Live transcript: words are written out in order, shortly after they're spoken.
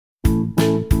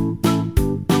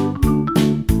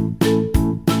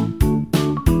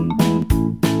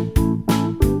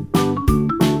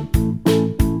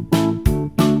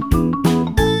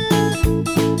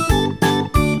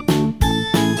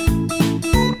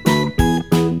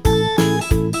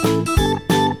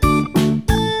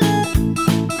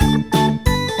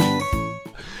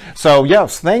So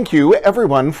yes, thank you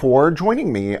everyone for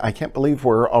joining me. I can't believe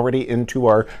we're already into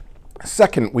our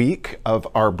second week of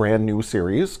our brand new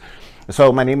series.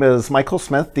 So my name is Michael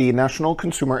Smith, the National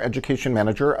Consumer Education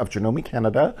Manager of Janome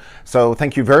Canada. So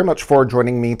thank you very much for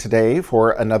joining me today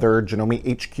for another Janome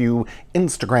HQ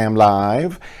Instagram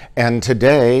Live. And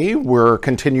today we're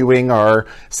continuing our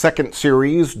second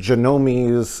series,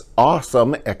 Janome's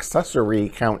Awesome Accessory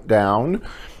Countdown.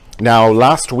 Now,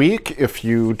 last week, if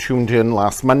you tuned in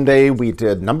last Monday, we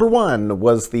did number 1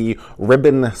 was the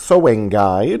ribbon sewing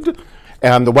guide.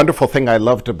 And the wonderful thing I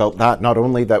loved about that, not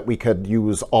only that we could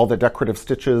use all the decorative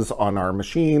stitches on our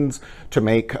machines to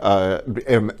make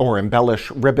or embellish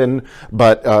ribbon,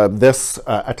 but this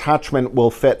attachment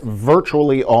will fit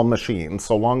virtually all machines.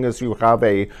 So long as you have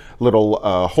a little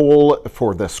hole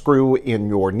for the screw in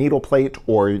your needle plate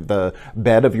or the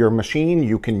bed of your machine,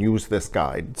 you can use this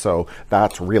guide. So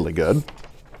that's really good.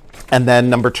 And then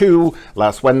number 2,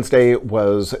 last Wednesday,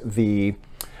 was the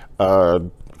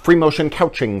free motion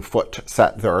couching foot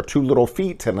set. There are 2 little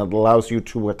feet, and it allows you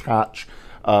to attach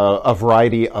a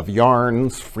variety of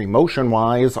yarns free motion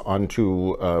wise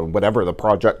onto whatever the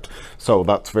project. So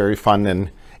that's very fun and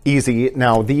easy.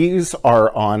 Now these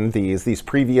are on these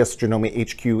previous Janome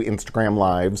HQ Instagram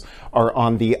lives are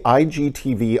on the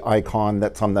IGTV icon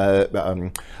that's on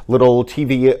the little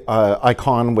TV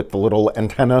icon with the little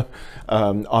antenna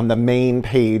on the main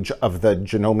page of the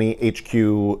Janome HQ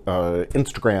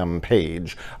Instagram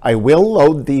page. I will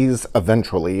load these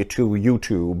eventually to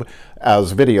YouTube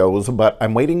as videos, but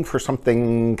I'm waiting for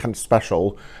something kind of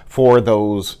special for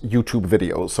those YouTube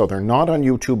videos. So they're not on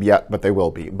YouTube yet, but they will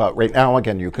be. But right now,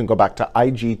 again, you can go back to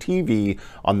IGTV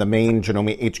on the main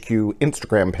Janome HQ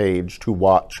Instagram page to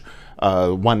watch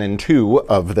 1 and 2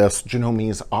 of this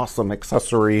Janome's Awesome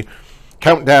Accessory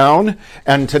Countdown.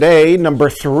 And today,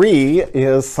 number 3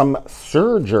 is some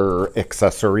Serger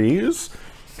accessories.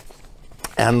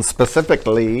 And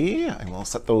specifically, I will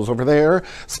set those over there.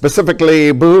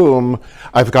 Specifically, boom,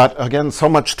 I've got, again, so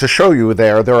much to show you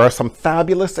there. There are some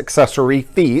fabulous accessory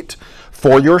feet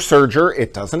for your serger.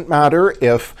 It doesn't matter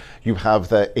if you have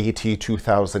the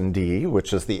AT2000D,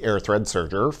 which is the air thread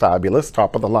serger, fabulous,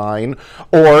 top of the line,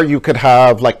 or you could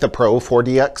have like the Pro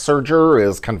 4DX serger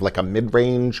is kind of like a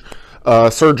mid-range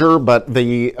serger, but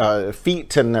the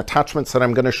feet and attachments that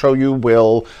I'm going to show you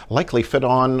will likely fit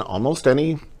on almost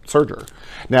any serger.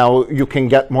 Now you can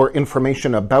get more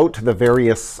information about the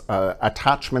various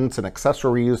attachments and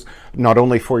accessories, not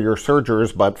only for your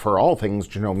sergers, but for all things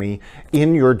Janome,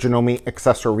 in your Janome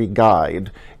Accessory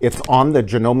Guide. It's on the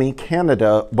Janome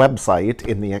Canada website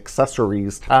in the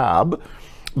Accessories tab,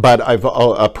 but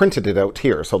I've printed it out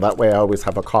here, so that way I always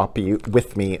have a copy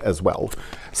with me as well.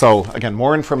 So again,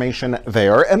 more information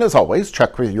there, and as always,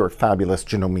 check with your fabulous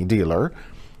Janome dealer.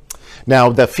 Now,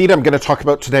 the feet I'm going to talk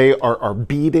about today are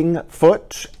beading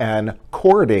foot and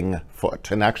cording foot.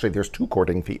 And actually, there's 2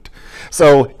 cording feet.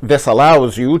 So this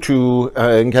allows you to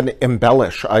again,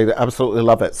 embellish. I absolutely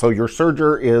love it. So your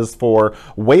serger is for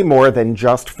way more than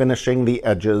just finishing the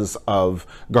edges of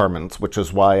garments, which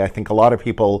is why I think a lot of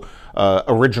people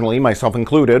originally, myself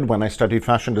included, when I studied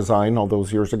fashion design all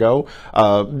those years ago,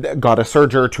 got a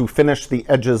serger to finish the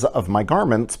edges of my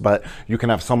garments, but you can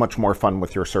have so much more fun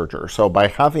with your serger. So by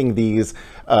having these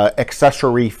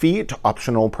accessory feet,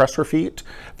 optional presser feet,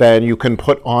 then you can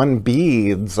put on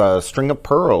beads, string of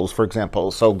pearls, for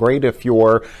example. So great if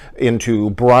you're into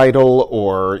bridal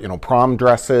or, you know, prom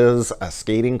dresses,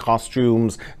 skating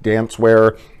costumes, dance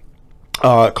wear,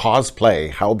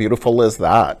 cosplay. How beautiful is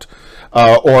that?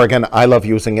 Or again, I love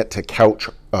using it to couch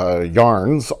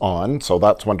yarns on, so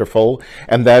that's wonderful.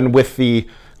 And then with the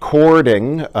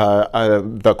cording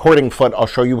foot, I'll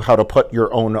show you how to put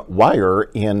your own wire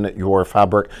in your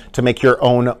fabric to make your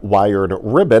own wired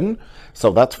ribbon.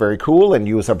 So that's very cool, and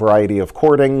use a variety of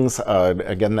cordings,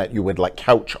 again, that you would like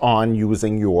couch on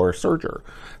using your serger.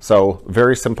 So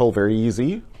very simple, very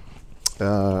easy.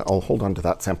 I'll hold on to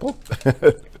that sample.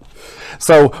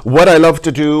 So what I love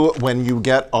to do when you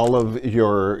get all of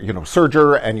your,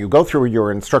 serger and you go through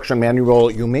your instruction manual,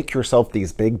 you make yourself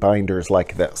these big binders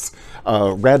like this.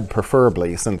 Red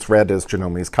preferably, since red is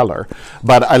Janome's color.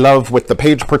 But I love with the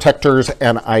page protectors,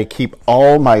 and I keep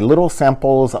all my little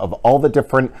samples of all the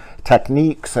different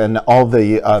techniques and all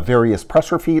the various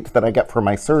pressure feet that I get for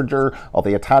my serger, all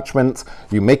the attachments.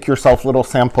 You make yourself little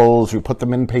samples, you put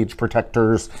them in page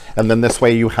protectors, and then this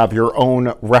way you have your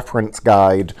own reference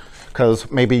guide. Because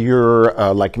maybe you're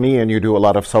like me and you do a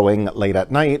lot of sewing late at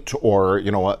night, or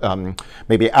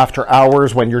maybe after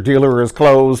hours when your dealer is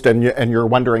closed and you're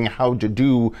wondering how to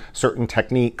do certain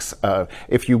techniques.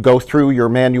 If you go through your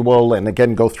manual and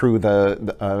again go through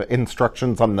the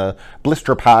instructions on the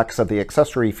blister packs of the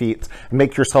accessory feet and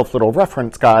make yourself little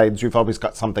reference guides, you've always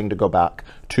got something to go back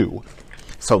to.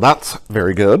 So that's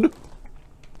very good.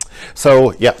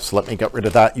 So yes, let me get rid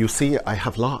of that. You see, I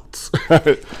have lots.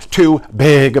 2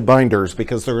 big binders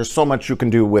because there is so much you can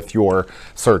do with your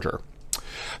serger.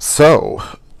 So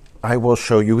I will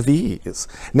show you these.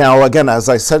 Now, again, as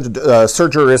I said,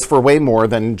 serger is for way more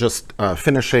than just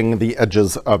finishing the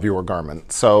edges of your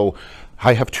garment. So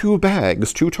I have 2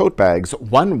 bags, 2 tote bags.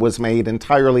 One was made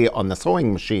entirely on the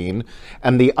sewing machine,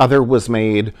 and the other was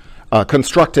made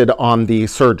constructed on the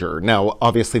serger. Now,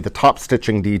 obviously the top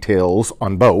stitching details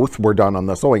on both were done on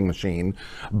the sewing machine,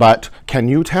 but can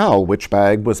you tell which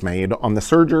bag was made on the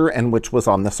serger and which was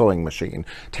on the sewing machine?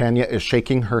 Tanya is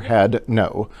shaking her head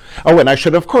no. Oh, and I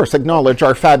should of course acknowledge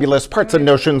our fabulous Parts and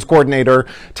Notions coordinator,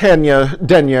 Tanya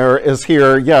Denier, is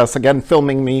here. Yes, again,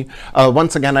 filming me.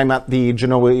 Once again, I'm at the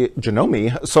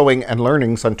Janome Sewing and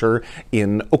Learning Center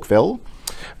in Oakville.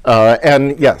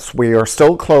 And yes, we are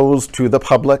still closed to the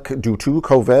public due to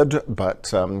COVID,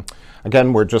 but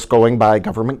again, we're just going by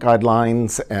government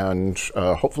guidelines, and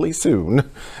hopefully soon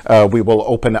we will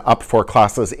open up for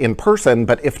classes in person,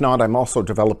 but if not, I'm also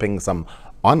developing some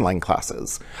online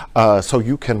classes. So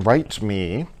you can write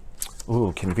me,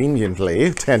 ooh,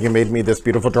 conveniently, Tanya made me this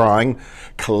beautiful drawing,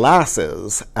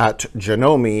 classes at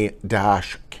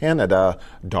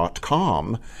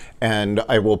janome-canada.com, and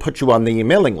I will put you on the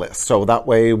mailing list. So that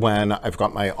way, when I've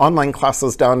got my online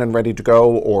classes done and ready to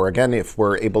go, or again, if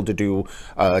we're able to do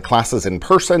classes in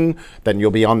person, then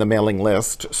you'll be on the mailing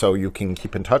list, so you can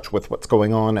keep in touch with what's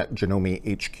going on at Janome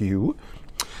HQ.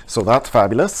 So that's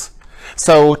fabulous.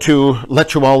 So to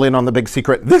let you all in on the big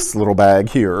secret, this little bag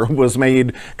here was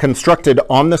constructed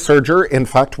on the serger. In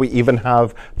fact, we even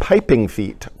have piping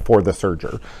feet for the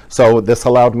serger. So this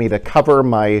allowed me to cover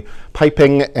my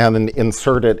piping and then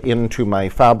insert it into my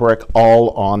fabric all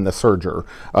on the serger.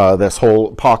 This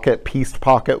whole pieced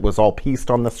pocket was all pieced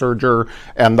on the serger,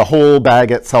 and the whole bag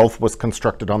itself was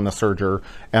constructed on the serger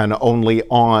and only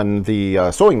on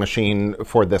the sewing machine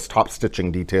for this top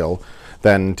stitching detail.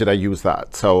 Then did I use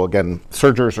that. So again,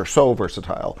 sergers are so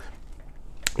versatile.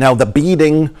 Now the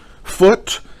Beading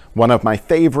Foot, one of my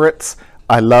favorites.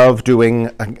 I love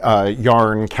doing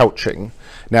yarn couching.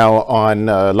 Now on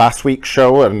last week's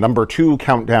show, a number 2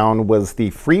 countdown was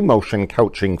the free motion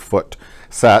couching foot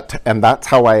set, and that's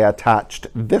how I attached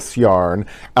this yarn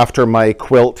after my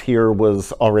quilt here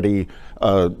was already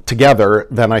together.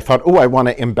 Then I thought, oh, I want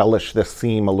to embellish this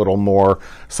seam a little more,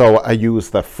 so I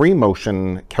used the free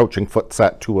motion couching foot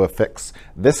set to affix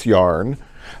this yarn.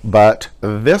 But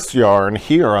this yarn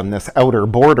here on this outer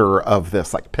border of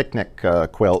this like picnic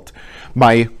quilt,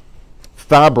 my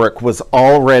fabric was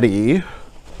already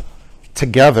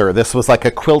together. This was like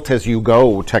a quilt as you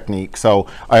go technique. So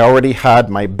I already had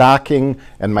my backing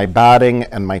and my batting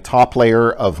and my top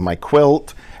layer of my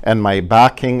quilt, and my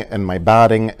backing and my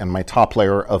batting and my top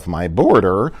layer of my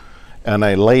border, and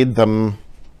I laid them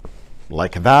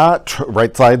like that,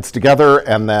 right sides together,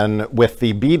 and then with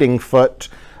the Beading Foot,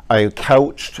 I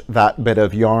couched that bit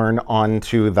of yarn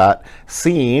onto that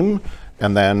seam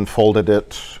and then folded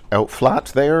it out flat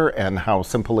there, and how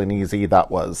simple and easy that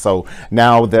was. So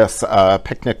now this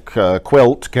picnic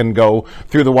quilt can go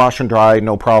through the wash and dry,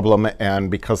 no problem, and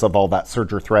because of all that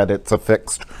serger thread, it's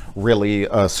affixed really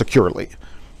securely.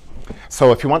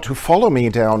 So if you want to follow me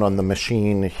down on the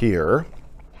machine here,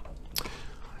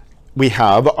 we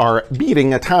have our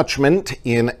beading attachment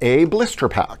in a blister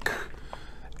pack.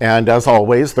 And as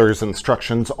always, there's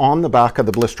instructions on the back of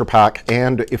the blister pack,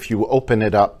 and if you open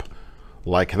it up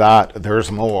like that,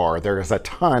 there's more. There's a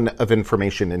ton of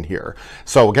information in here.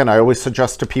 So again, I always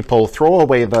suggest to people, throw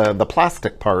away the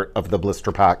plastic part of the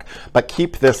blister pack, but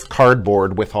keep this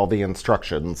cardboard with all the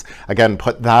instructions. Again,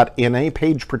 put that in a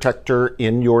page protector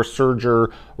in your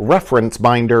serger reference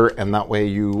binder, and that way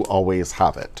you always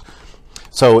have it.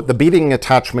 So the beading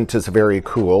attachment is very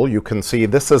cool. You can see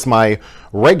this is my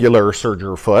regular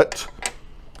serger foot.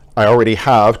 I already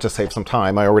have, to save some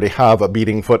time, I already have a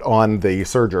beading foot on the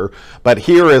serger, but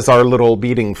here is our little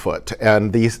beading foot.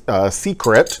 And the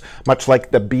secret, much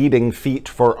like the beading feet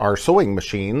for our sewing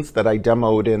machines that I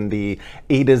demoed in the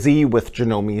A to Z with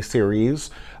Janome series,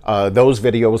 those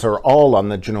videos are all on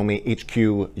the Janome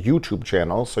HQ YouTube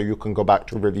channel, so you can go back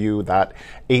to review that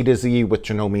A to Z with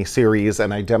Janome series,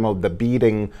 and I demoed the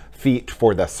beading feet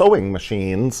for the sewing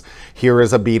machines. Here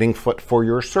is a beading foot for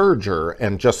your serger,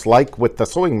 and just like with the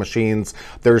sewing machines,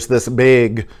 there's this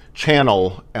big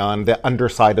channel on the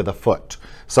underside of the foot.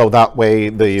 So that way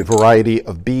the variety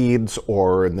of beads,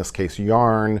 or in this case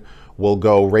yarn, will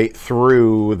go right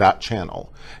through that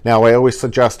channel. Now, I always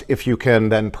suggest if you can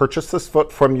then purchase this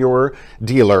foot from your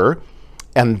dealer,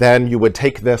 and then you would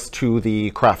take this to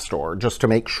the craft store just to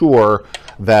make sure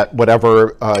that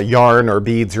whatever yarn or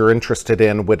beads you're interested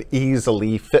in would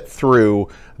easily fit through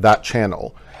that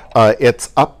channel.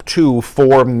 It's up to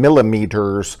 4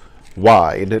 millimeters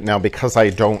wide. Now, because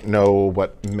I don't know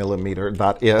what millimeter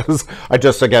that is, I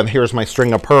just, again, here's my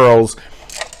string of pearls.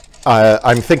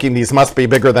 I'm thinking these must be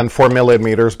bigger than 4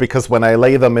 millimeters, because when I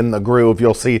lay them in the groove,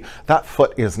 you'll see that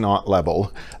foot is not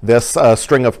level. This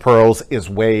string of pearls is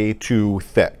way too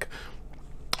thick.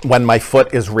 When my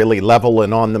foot is really level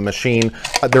and on the machine,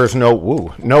 there's no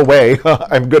way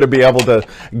I'm going to be able to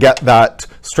get that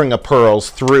string of pearls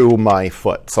through my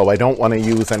foot. So I don't want to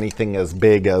use anything as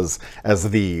big as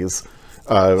these.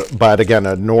 But again,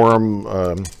 a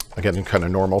again, kind of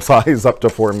normal size up to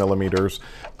 4 millimeters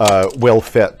will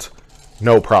fit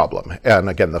no problem. And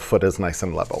again, the foot is nice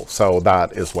and level. So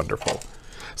that is wonderful.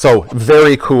 So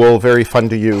very cool, very fun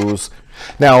to use.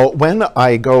 Now, when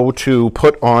I go to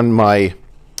put on my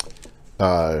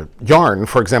yarn,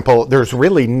 for example, there's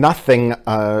really nothing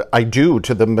I do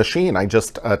to the machine. I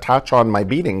just attach on my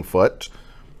beading foot,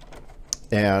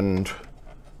 and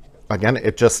again,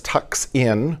 it just tucks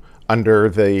in under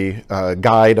the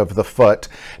guide of the foot.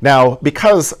 Now,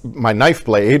 because my knife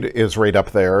blade is right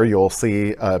up there, you'll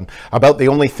see about the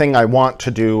only thing I want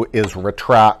to do is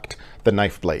retract the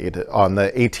knife blade. On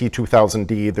the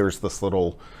AT2000D, there's this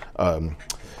little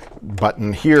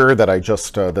button here that I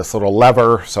just, this little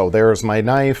lever, so there's my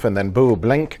knife, and then boo,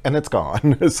 blink, and it's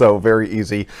gone. So very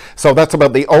easy. So that's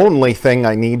about the only thing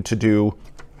I need to do,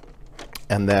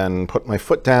 and then put my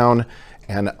foot down,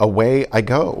 and away I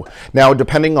go. Now,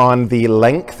 depending on the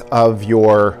length of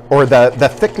your, or the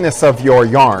thickness of your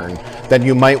yarn, then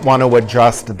you might want to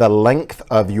adjust the length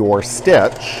of your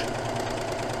stitch.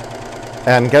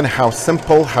 And again, how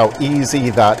simple, how easy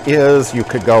that is. You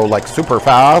could go like super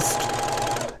fast.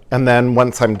 And then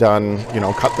once I'm done, you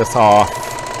know, cut this off.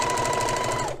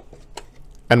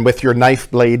 And with your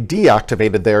knife blade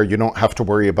deactivated there, you don't have to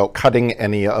worry about cutting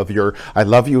any of your, I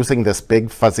love using this big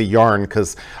fuzzy yarn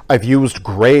because I've used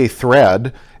gray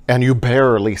thread and you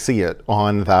barely see it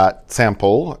on that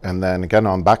sample. And then again,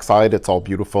 on backside, it's all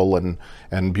beautiful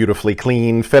and beautifully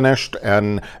clean, finished,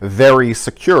 and very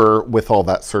secure with all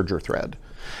that serger thread.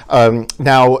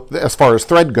 Now, as far as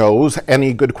thread goes,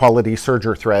 any good quality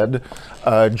serger thread,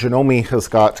 Janome has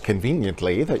got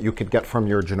conveniently that you could get from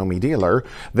your Janome dealer.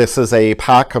 This is a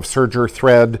pack of serger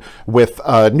thread with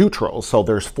neutrals. So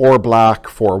there's 4 black,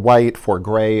 4 white, 4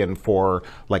 gray, and 4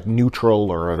 like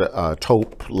neutral or a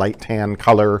taupe light tan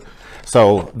color.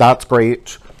 So that's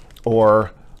great.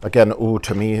 Or again, ooh,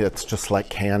 to me, it's just like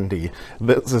candy.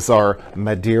 This is our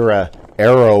Madeira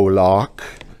Aero Lock.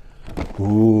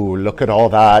 Ooh, look at all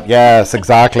that. Yes,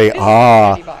 exactly.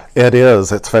 It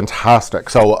is. It's fantastic.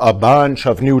 So a bunch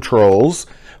of neutrals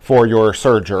for your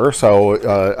serger. So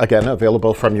again,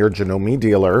 available from your Janome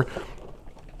dealer.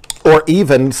 Or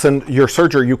even your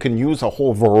serger, you can use a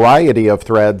whole variety of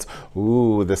threads.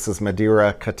 Ooh, this is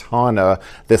Madeira Katana.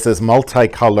 This is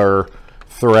multicolor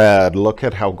thread. Look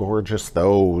at how gorgeous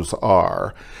those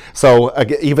are. So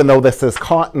again, even though this is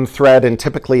cotton thread, and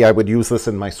typically I would use this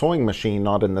in my sewing machine,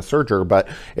 not in the serger, but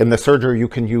in the serger you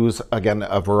can use, again,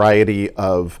 a variety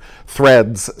of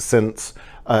threads, since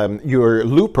your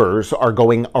loopers are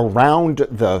going around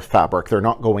the fabric. They're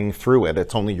not going through it.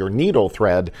 It's only your needle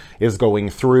thread is going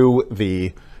through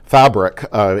the fabric.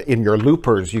 In your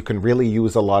loopers, you can really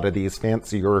use a lot of these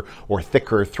fancier or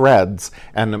thicker threads,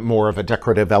 and more of a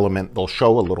decorative element, they'll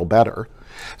show a little better.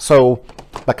 So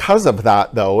because of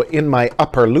that, though, in my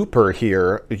upper looper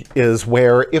here is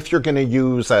where, if you're going to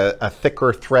use a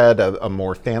thicker thread, a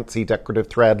more fancy decorative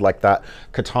thread like that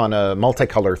Katana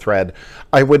multicolor thread,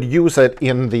 I would use it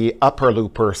in the upper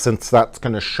looper, since that's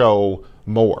going to show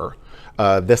more.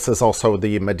 This is also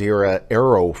the Madeira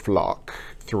Aero Flock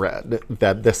thread.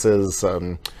 That this is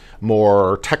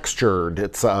more textured,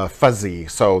 it's fuzzy.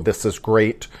 So this is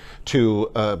great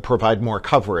to provide more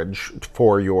coverage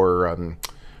for your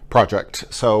project.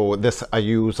 So this I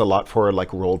use a lot for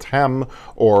like rolled hem,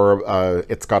 or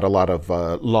it's got a lot of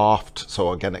loft.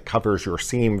 So again, it covers your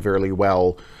seam very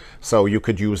well. So you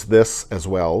could use this as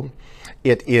well.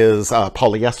 It is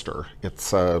polyester.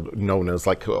 It's known as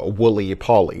like a woolly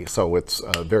poly. So it's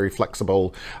very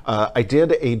flexible. I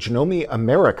did a Janome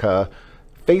America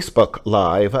Facebook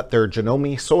Live at their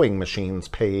Janome sewing machines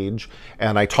page,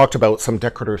 and I talked about some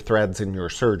decorative threads in your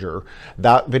serger.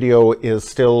 That video is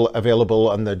still available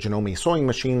on the Janome sewing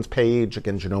machines page,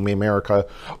 again, Janome America,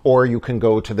 or you can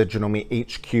go to the Janome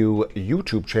HQ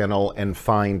YouTube channel and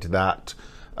find that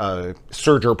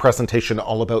serger presentation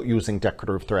all about using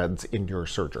decorative threads in your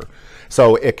serger.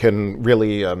 So it can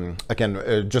really,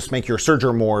 again, just make your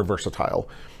serger more versatile,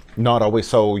 not always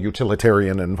so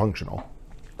utilitarian and functional.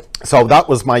 So that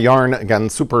was my yarn, again,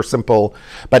 super simple.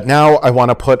 But now I want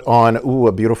to put on, ooh,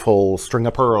 a beautiful string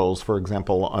of pearls, for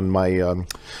example, on my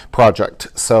project.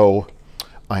 So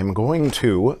I'm going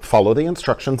to follow the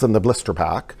instructions in the blister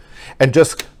pack and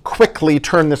just quickly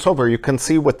turn this over. You can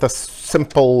see with the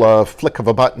simple flick of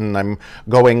a button, I'm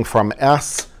going from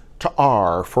S to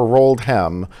R for rolled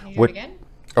hem. Can you do it again?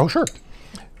 Oh, sure.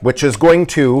 Which is going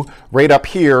to, right up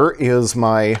here is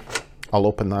my, I'll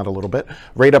open that a little bit.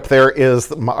 Right up there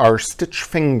is our stitch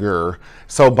finger.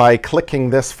 So by clicking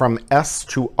this from S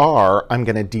to R, I'm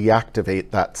going to deactivate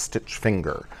that stitch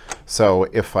finger. So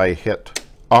if I hit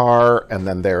R and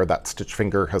then there, that stitch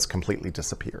finger has completely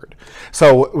disappeared.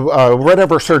 So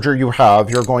whatever serger you have,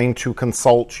 you're going to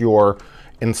consult your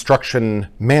instruction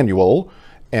manual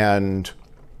and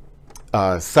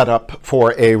set up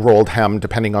for a rolled hem,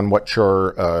 depending on what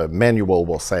your manual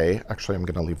will say. Actually, I'm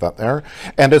going to leave that there.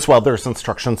 And as well, there's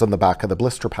instructions on the back of the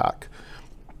blister pack.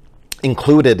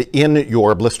 Included in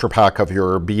your blister pack of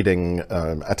your beading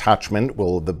attachment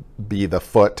will be the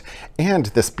foot and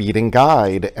this beading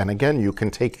guide. And again, you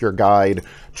can take your guide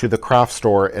to the craft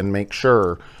store and make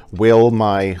sure, will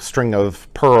my string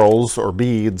of pearls or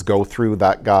beads go through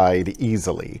that guide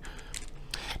easily?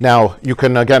 Now, you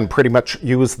can, again, pretty much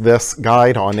use this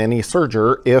guide on any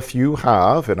serger if you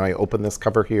have, and I open this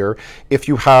cover here, if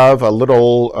you have a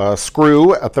little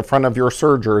screw at the front of your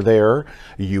serger there,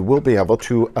 you will be able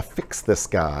to affix this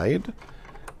guide.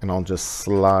 And I'll just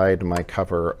slide my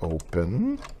cover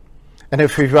open. And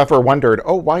if you've ever wondered,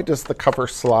 oh, why does the cover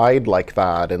slide like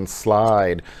that and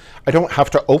slide? I don't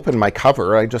have to open my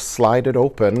cover. I just slide it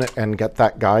open and get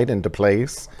that guide into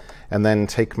place, and then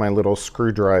take my little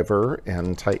screwdriver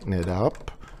and tighten it up.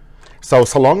 So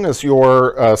long as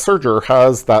your serger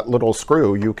has that little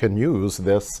screw, you can use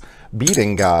this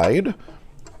beading guide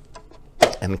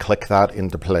and click that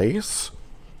into place.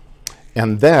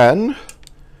 And then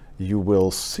you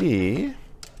will see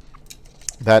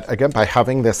that, again, by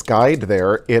having this guide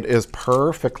there, it is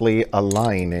perfectly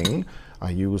aligning.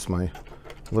 I use my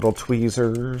little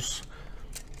tweezers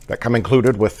that come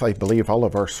included with, I believe, all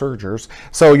of our sergers.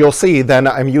 So you'll see then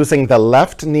I'm using the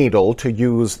left needle to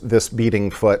use this beading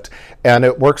foot, and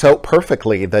it works out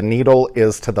perfectly. The needle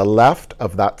is to the left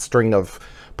of that string of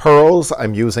pearls.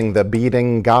 I'm using the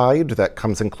beading guide that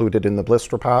comes included in the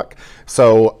blister pack,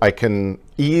 so I can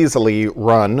easily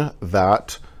run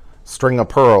that string of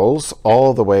pearls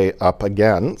all the way up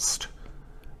against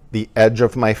the edge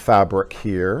of my fabric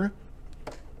here.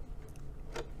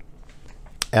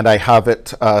 And I have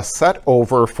it set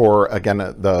over for, again,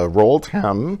 the rolled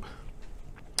hem.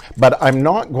 But I'm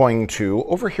not going to,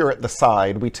 over here at the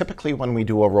side, we typically, when we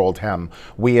do a rolled hem,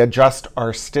 we adjust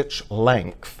our stitch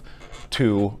length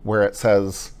to where it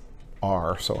says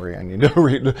R. Sorry, I need to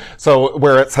read. So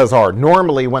where it says R.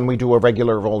 Normally, when we do a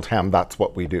regular rolled hem, that's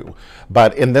what we do.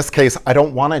 But in this case, I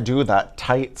don't want to do that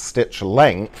tight stitch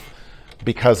length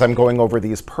because I'm going over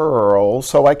these pearls.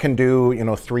 So I can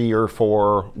do, 3 or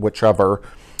 4, whichever.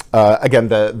 Again,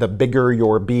 the bigger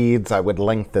your beads, I would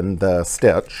lengthen the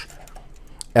stitch.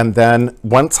 And then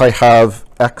once I have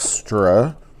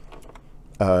extra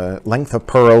length of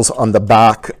pearls on the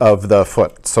back of the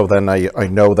foot, so then I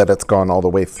know that it's gone all the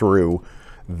way through,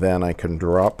 then I can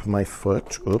drop my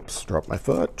foot, drop my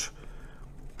foot,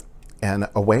 and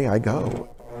away I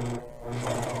go.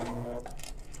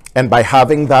 And by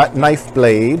having that knife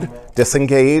blade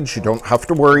disengage, you don't have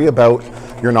to worry about,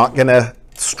 you're not gonna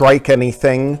strike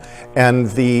anything,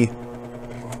 and the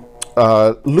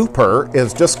looper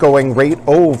is just going right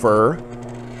over.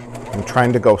 I'm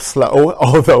trying to go slow,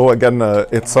 although again,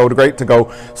 it's so great to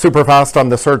go super fast on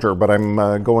the serger, but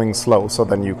I'm going slow so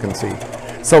then you can see.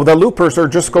 So the loopers are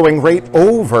just going right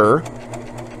over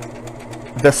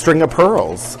the string of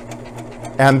pearls.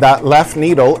 And that left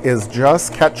needle is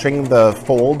just catching the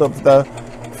fold of the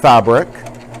fabric.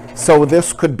 So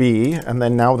this could be, and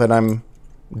then now that I'm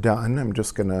done, I'm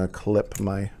just gonna clip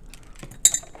my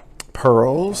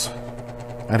pearls.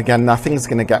 And again, nothing's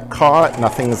gonna get caught,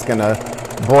 nothing's gonna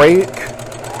break.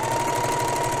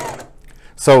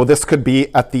 So this could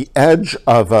be at the edge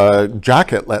of a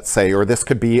jacket, let's say, or this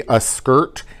could be a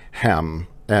skirt hem,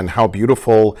 and how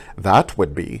beautiful that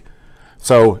would be.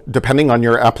 So depending on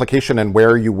your application and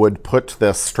where you would put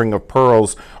this string of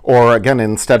pearls, or again,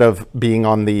 instead of being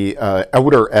on the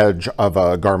outer edge of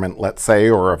a garment, let's say,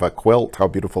 or of a quilt, how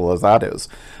beautiful as that is,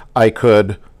 I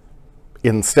could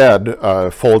instead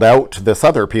fold out this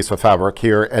other piece of fabric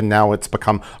here, and now it's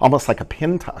become almost like a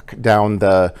pin tuck down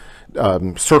the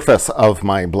surface of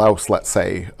my blouse, let's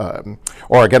say.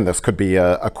 Or again, this could be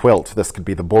a quilt. This could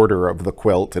be the border of the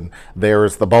quilt, and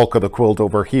there's the bulk of the quilt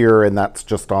over here, and that's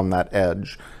just on that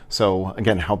edge. So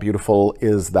again, how beautiful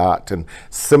is that? And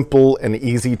simple and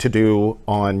easy to do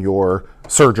on your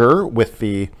serger with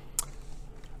the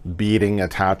beading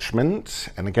attachment,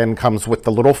 and again comes with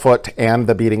the little foot and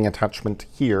the beading attachment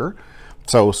here.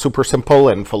 So super simple,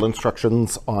 and full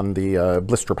instructions on the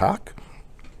blister pack.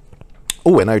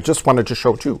 Oh, and I just wanted to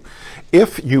show too,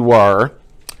 if you are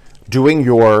doing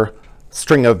your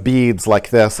string of beads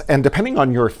like this, and depending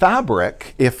on your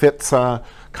fabric, if it's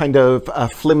kind of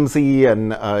flimsy,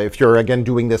 and if you're again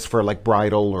doing this for like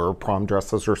bridal or prom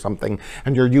dresses or something,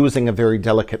 and you're using a very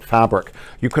delicate fabric,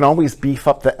 you can always beef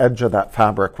up the edge of that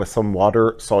fabric with some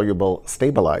water soluble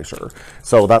stabilizer.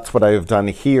 So that's what I've done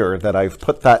here, that I've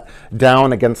put that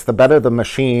down against the bed of the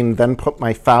machine, then put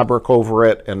my fabric over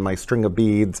it and my string of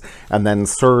beads, and then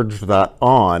serged that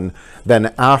on.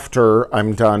 Then after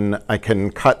I'm done, I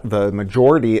can cut the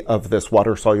majority of this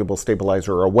water soluble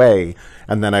stabilizer away,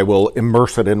 and then I will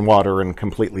immerse it in water and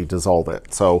completely dissolve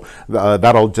it. So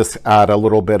that'll just add a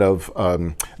little bit of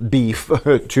beef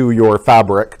to your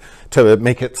fabric to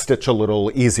make it stitch a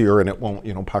little easier, and it won't,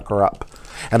 you know, pucker up.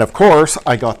 And of course,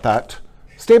 I got that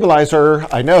stabilizer,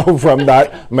 I know, from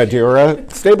that Madeira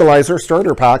stabilizer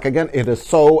starter pack. Again, it is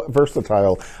so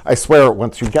versatile. I swear,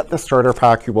 once you get the starter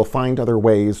pack, you will find other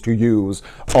ways to use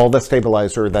all the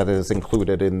stabilizer that is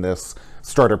included in this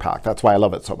starter pack. That's why I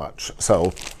love it so much.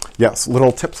 So yes,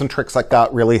 little tips and tricks like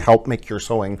that really help make your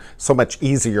sewing so much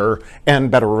easier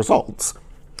and better results.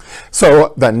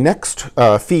 So the next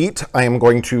feet I am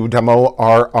going to demo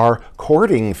are our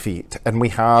cording feet, and we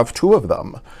have two of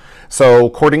them. So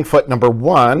cording foot number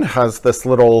 1 has this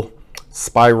little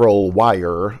spiral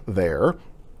wire there,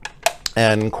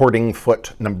 and cording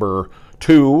foot number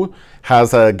 2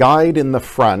 has a guide in the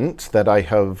front that I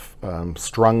have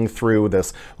strung through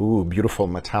this beautiful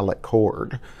metallic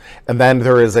cord. And then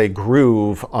there is a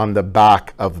groove on the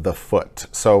back of the foot.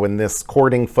 So in this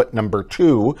cording foot number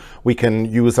 2, we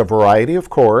can use a variety of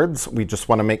cords. We just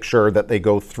want to make sure that they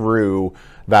go through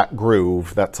that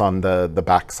groove that's on the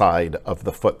back side of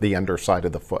the foot, the underside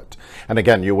of the foot. And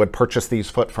again, you would purchase these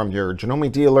foot from your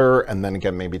Janome dealer, and then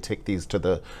again, maybe take these to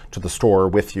the store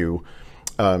with you.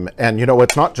 And you know,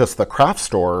 it's not just the craft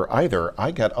store either. I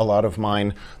get a lot of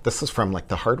mine, this is from like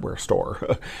the hardware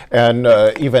store. And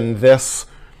even this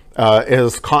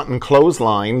is cotton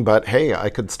clothesline, but hey, I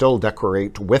could still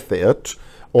decorate with it.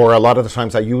 Or a lot of the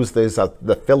times I use this as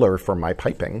the filler for my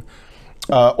piping.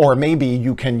 Or maybe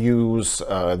you can use,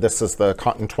 this is the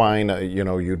cotton twine, you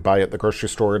know, you'd buy at the grocery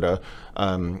store to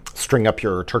string up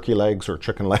your turkey legs or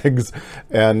chicken legs.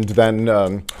 And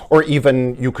then, or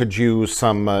even you could use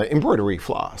some embroidery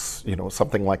floss, you know,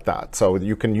 something like that. So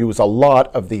you can use a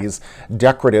lot of these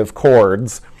decorative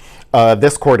cords.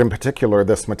 This cord in particular,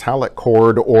 this metallic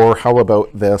cord, or how about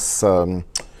this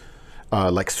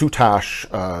like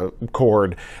soutache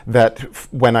cord, that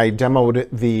when I demoed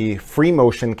the free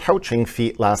motion couching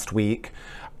feet last week,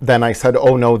 then I said,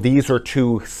 oh no, these are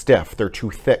too stiff, they're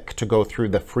too thick to go through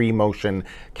the free motion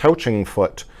couching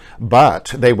foot,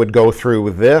 but they would go through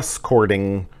this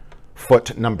cording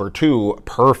foot number 2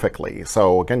 perfectly.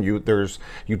 So again, you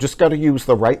just got to use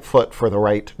the right foot for the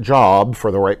right job,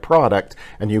 for the right product,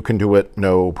 and you can do it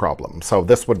no problem. So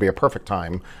this would be a perfect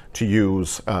time to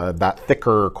use that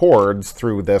thicker cords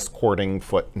through this cording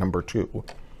foot number 2.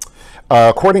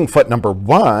 Cording foot number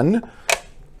 1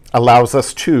 allows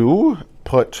us to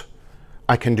put,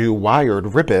 I can do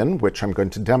wired ribbon, which I'm going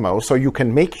to demo. So you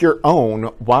can make your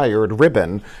own wired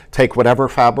ribbon. Take whatever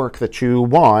fabric that you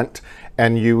want,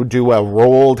 and you do a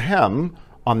rolled hem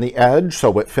on the edge,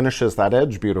 so it finishes that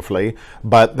edge beautifully,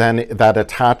 but then that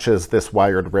attaches this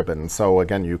wired ribbon. So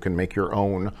again, you can make your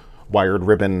own wired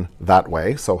ribbon that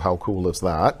way. So how cool is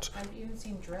that? I've even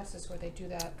seen dresses where they do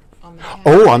that on the hem.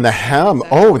 Oh, on the hem.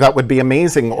 Oh, that would be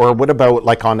amazing. Or what about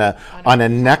like on a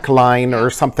neckline or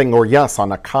something, or yes,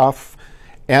 on a cuff,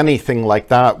 anything like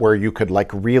that where you could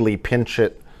like really pinch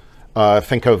it.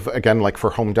 Think of, again, like for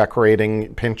home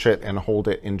decorating, pinch it and hold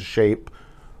it into shape.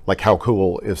 Like how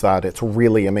cool is that? It's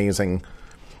really amazing.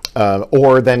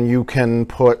 Or then you can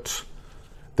put,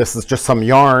 this is just some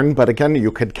yarn, but again,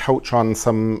 you could couch on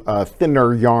some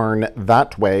thinner yarn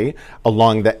that way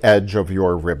along the edge of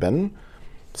your ribbon.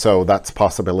 So that's a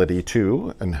possibility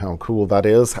too, and how cool that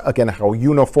is. Again, how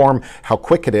uniform, how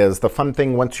quick it is. The fun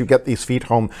thing, once you get these feet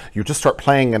home, you just start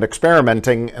playing and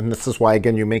experimenting, and this is why,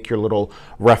 again, you make your little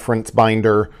reference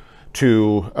binder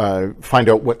to find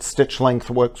out what stitch length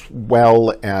works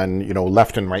well, and, you know,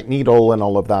 left and right needle and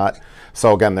all of that.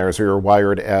 So again, there's your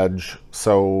wired edge,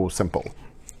 so simple.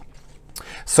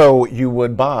 So you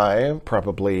would buy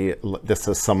probably, this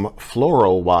is some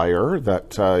floral wire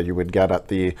that you would get at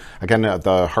the, again, at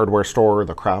the hardware store,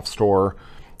 the craft store.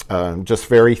 Just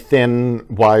very thin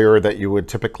wire that you would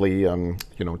typically, you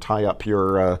know, tie up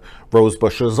your rose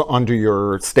bushes onto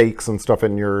your stakes and stuff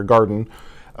in your garden.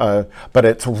 But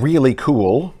it's really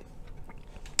cool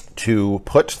to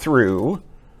put through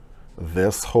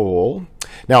this hole.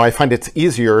 Now I find it's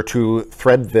easier to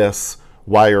thread this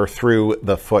wire through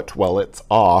the foot while it's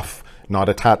off, not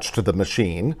attached to the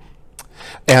machine.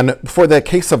 And for the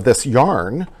case of this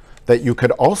yarn that you could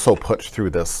also put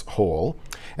through this hole,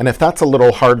 and if that's a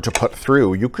little hard to put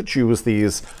through, you could use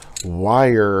these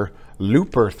wire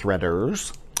looper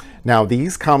threaders. Now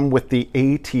these come with the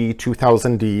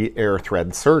AT2000D air thread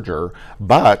serger,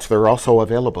 but they're also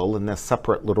available in this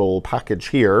separate little package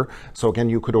here. So again,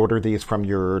 you could order these from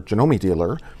your Janome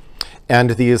dealer.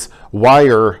 And these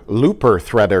wire looper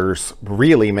threaders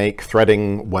really make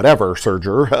threading whatever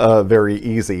serger very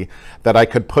easy, that I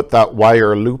could put that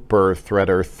wire looper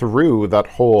threader through that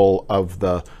hole of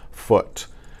the foot.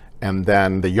 And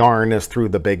then the yarn is through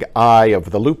the big eye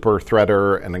of the looper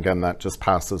threader. And again, that just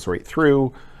passes right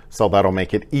through. So that'll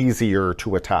make it easier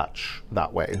to attach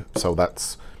that way. So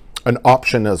that's an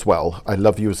option as well. I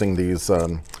love using these,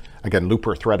 again,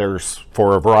 looper threaders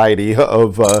for a variety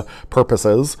of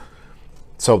purposes.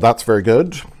 So that's very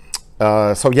good.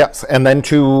 So yes, and then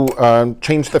to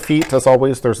change the feet, as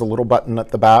always, there's a little button at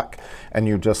the back, and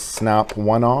you just snap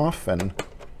one off and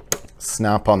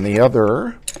snap on the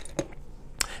other.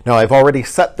 Now I've already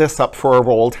set this up for a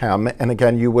rolled hem, and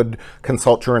again, you would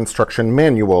consult your instruction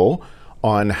manual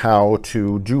on how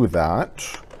to do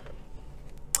that.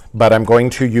 But I'm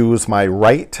going to use my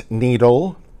right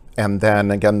needle, and then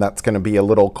again, that's going to be a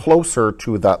little closer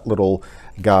to that little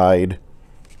guide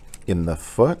in the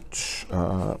foot.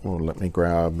 Well, let me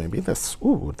grab maybe this,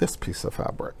 ooh, this piece of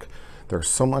fabric. There's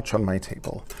so much on my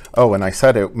table. Oh, and I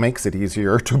said it makes it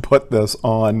easier to put this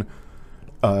on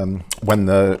when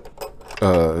the,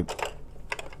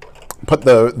 put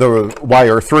the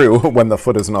wire through when the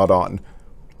foot is not on.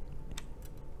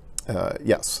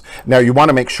 Yes. Now you want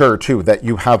to make sure too that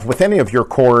you have, with any of your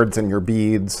cords and your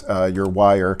beads, your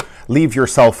wire, leave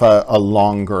yourself a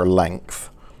longer length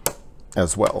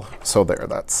as well. So there,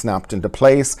 that's snapped into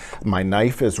place. My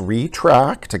knife is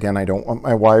retracked. Again, I don't want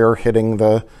my wire hitting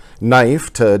the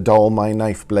knife to dull my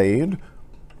knife blade.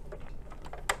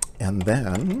 And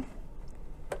then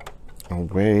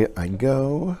away I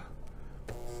go.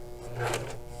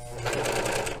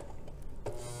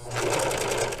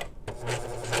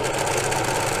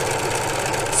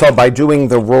 So by doing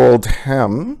the rolled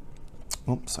hem,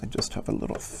 oops, I just have a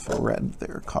little thread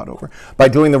there caught over. By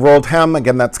doing the rolled hem,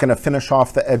 again, that's going to finish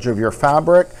off the edge of your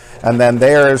fabric. And then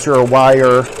there's your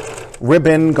wire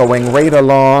ribbon going right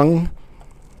along.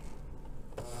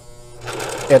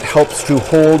 It helps to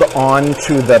hold on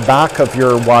to the back of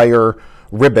your wire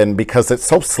ribbon because it's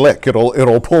so slick,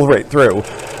 it'll pull right through.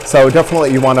 So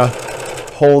definitely you want to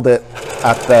hold it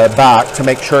at the back to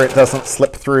make sure it doesn't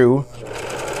slip through.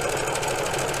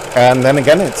 And then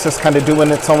again, it's just kind of doing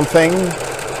its own thing.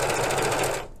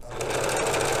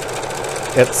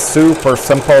 It's super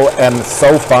simple and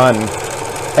so fun.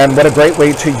 And what a great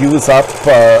way to use up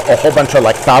a whole bunch of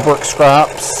like fabric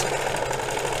scraps.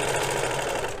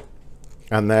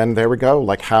 And then there we go,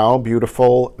 like how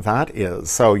beautiful that is.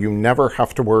 So you never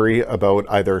have to worry about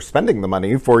either spending the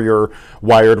money for your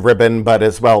wired ribbon, but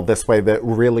as well this way that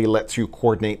really lets you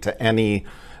coordinate to any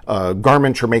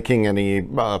garment you're making, any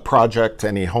project,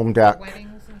 any home deck.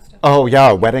 Weddings and stuff. Oh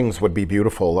yeah, weddings would be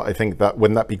beautiful. I think that,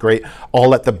 wouldn't that be great?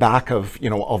 All at the back of, you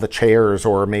know, all the chairs,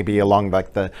 or maybe along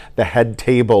like the head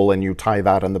table, and you tie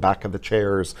that on the back of the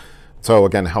chairs. So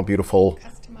again, how beautiful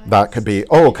that could be.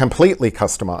 Oh, completely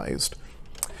customized.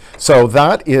 So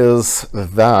that is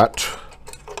that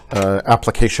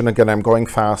application. Again, I'm going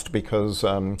fast because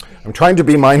I'm trying to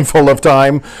be mindful of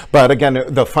time. But again,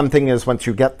 the fun thing is once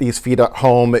you get these feet at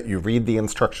home, you read the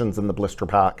instructions in the blister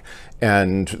pack,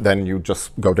 and then you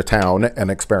just go to town and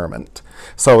experiment.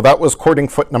 So that was cording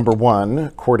foot number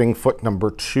 1. Cording foot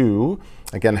number 2,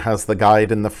 again, has the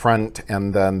guide in the front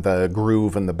and then the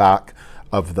groove in the back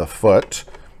of the foot.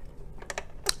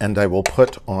 And I will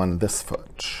put on this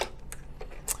foot.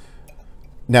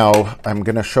 Now, I'm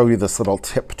going to show you this little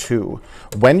tip too.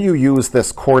 When you use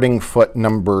this cording foot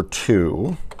number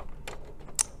 2,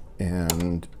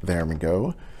 and there we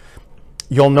go,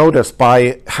 you'll notice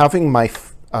by having my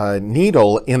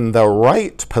needle in the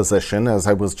right position, as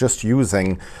I was just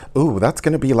using, ooh, that's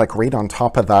going to be like right on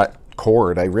top of that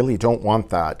cord. I really don't want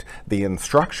that. The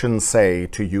instructions say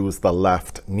to use the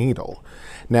left needle.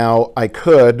 Now, I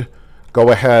could go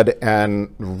ahead and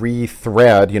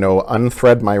rethread,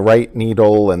 unthread my right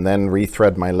needle and then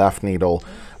rethread my left needle.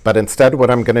 But instead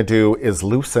what I'm going to do is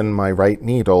loosen my right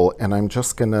needle, and I'm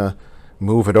just going to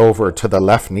move it over to the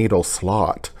left needle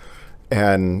slot.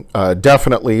 And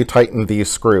definitely tighten these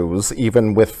screws.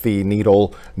 Even with the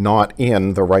needle not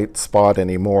in the right spot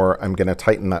anymore, I'm going to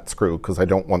tighten that screw because I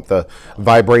don't want the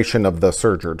vibration of the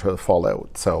serger to fall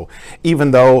out. So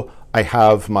even though I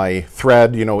have my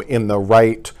thread, in the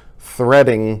right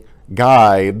threading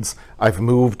guides, I've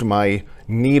moved my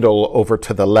needle over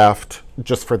to the left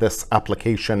just for this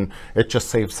application. It just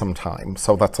saves some time.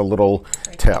 So that's a little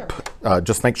tip.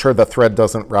 Just make sure the thread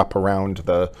doesn't wrap around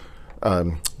the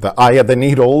eye of the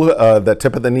needle, the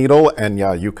tip of the needle, and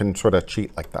yeah, you can sort of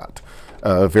cheat like that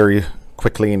very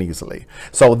quickly and easily.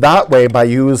 So that way, by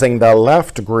using the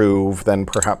left groove, then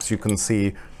perhaps you can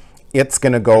see it's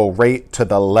going to go right to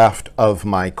the left of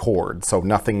my cord. So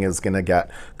nothing is going to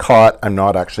get caught. I'm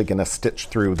not actually going to stitch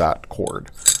through that cord,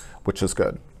 which is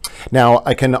good. Now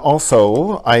I can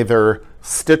also either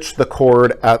stitch the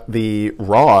cord at the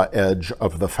raw edge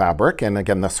of the fabric, and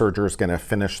again the serger is going to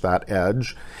finish that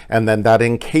edge, and then that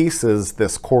encases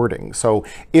this cording. So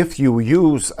if you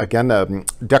use, again, a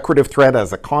decorative thread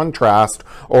as a contrast,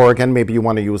 or again maybe you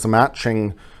want to use a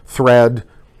matching thread,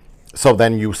 so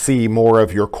then you see more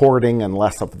of your cording and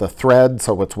less of the thread,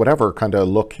 so it's whatever kind of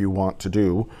look you want to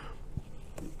do.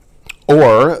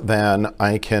 Or then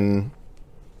I can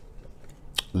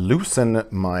loosen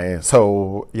my,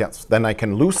 then I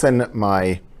can loosen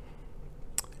my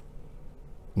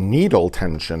needle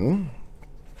tension,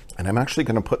 and I'm actually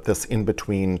going to put this in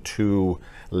between 2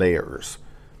 layers.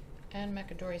 And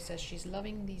Macadori says she's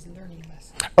loving these learning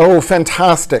lessons. Oh,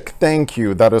 fantastic. Thank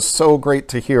you. That is so great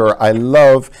to hear. I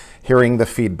love hearing the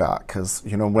feedback because,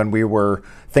 when we were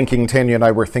thinking, Tanya and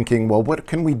I were thinking, well, what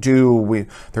can we do?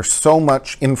 There's so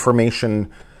much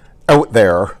information out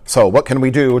there. So what can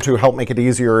we do to help make it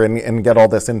easier and get all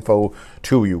this info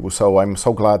to you? So I'm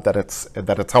so glad that it's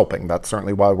helping. That's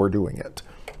certainly why we're doing it.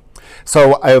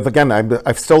 So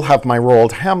I still have my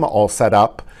rolled hem all set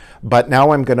up, but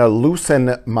now I'm going to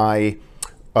loosen my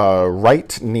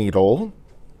right needle,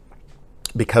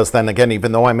 because then again,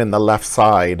 even though I'm in the left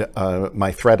side,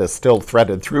 my thread is still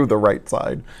threaded through the right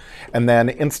side. And then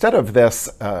instead of this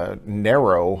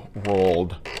narrow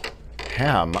rolled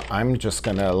hem, I'm just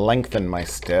going to lengthen my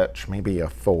stitch, maybe a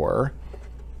 4.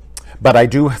 But I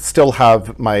do still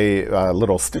have my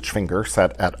little stitch finger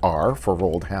set at R for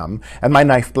rolled hem, and my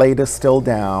knife blade is still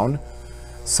down.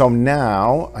 So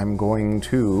now I'm going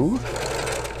to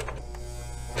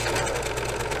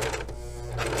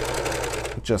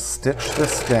just stitch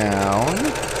this down.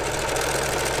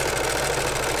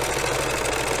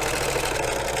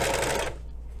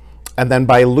 And then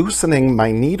by loosening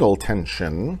my needle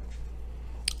tension,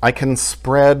 I can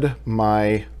spread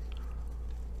my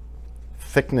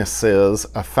thicknesses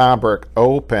of fabric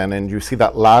open, and you see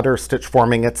that ladder stitch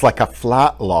forming. It's like a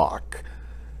flat lock.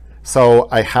 So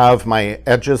I have my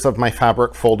edges of my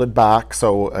fabric folded back,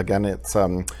 so again it's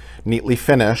neatly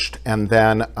finished, and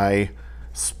then I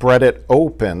spread it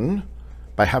open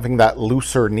by having that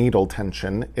looser needle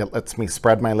tension. It lets me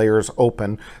spread my layers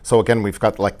open. So again, we've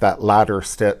got like that ladder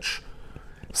stitch.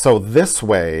 So this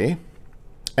way,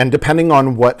 and depending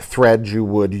on what thread you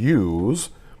would use,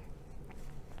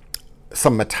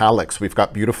 some metallics, we've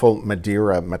got beautiful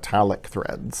Madeira metallic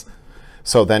threads.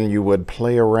 So then you would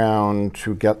play around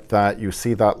to get that, you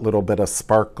see that little bit of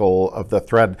sparkle of the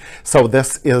thread. So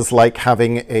this is like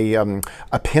having a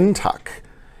pin tuck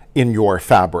in your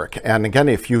fabric. And again,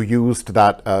 if you used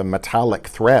that metallic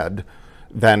thread,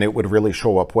 then it would really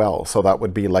show up well. So that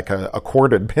would be like a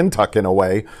corded pin tuck in a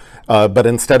way. But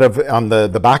instead of on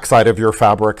the back side of your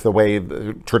fabric, the way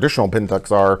the traditional pin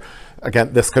tucks are,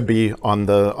 again, this could be on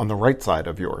the right side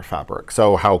of your fabric.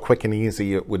 So how quick and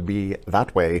easy it would be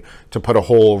that way to put a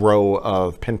whole row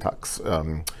of pin tucks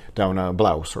down a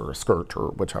blouse or a skirt or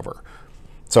whichever.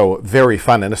 So very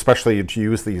fun, and especially to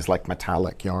use these like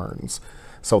metallic yarns.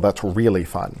 So that's really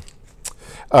fun.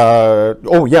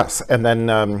 Oh yes, and then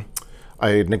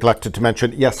I neglected to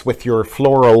mention, yes, with your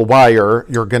floral wire,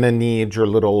 you're going to need your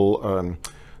little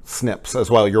snips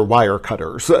as well, your wire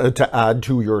cutters to add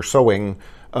to your sewing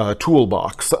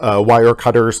toolbox, wire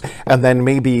cutters, and then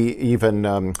maybe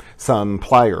even some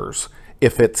pliers.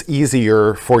 If it's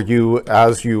easier for you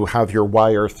as you have your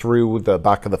wire through the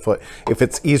back of the foot, if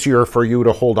it's easier for you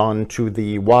to hold on to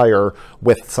the wire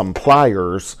with some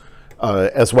pliers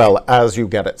as well as you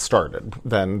get it started,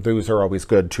 then those are always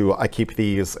good too. I keep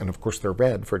these, and of course they're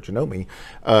red for Janome,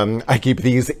 I keep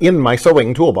these in my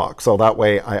sewing toolbox, so that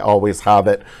way I always have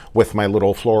it with my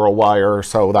little floral wire,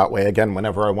 so that way again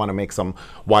whenever I want to make some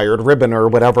wired ribbon or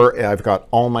whatever, I've got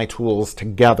all my tools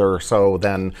together, so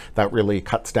then that really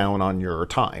cuts down on your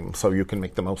time, so you can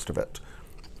make the most of it.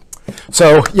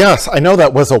 So yes, I know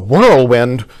that was a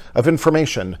whirlwind of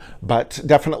information, but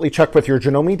definitely check with your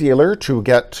Janome dealer to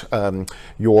get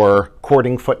your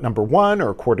cording foot number 1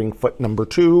 or cording foot number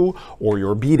 2 or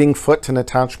your beading foot and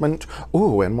attachment.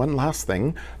 Ooh, and one last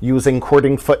thing, using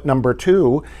cording foot number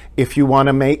 2, if you want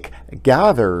to make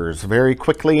gathers very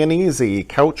quickly and easy,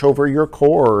 couch over your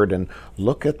cord, and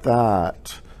look at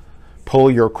that.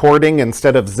 Pull your cording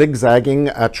instead of zigzagging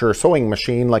at your sewing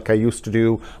machine like I used to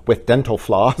do with dental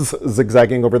floss,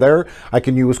 zigzagging over there. I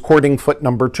can use cording foot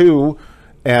number 2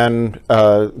 and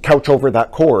couch over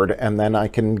that cord, and then I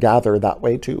can gather that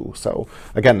way too. So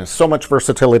again, there's so much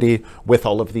versatility with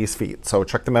all of these feet. So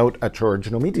check them out at your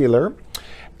Janome dealer.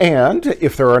 And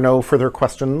if there are no further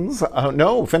questions,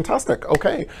 no, fantastic.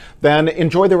 Okay, then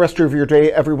enjoy the rest of your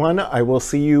day, everyone. I will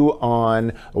see you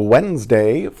on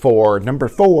Wednesday for number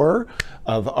 4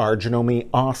 of our Janome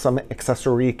Awesome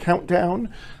Accessory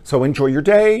Countdown. So enjoy your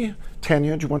day.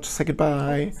 Tanya, do you want to say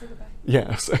goodbye? Say goodbye.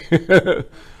 Yes.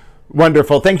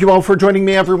 Wonderful. Thank you all for joining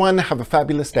me, everyone. Have a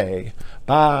fabulous day.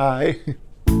 Bye.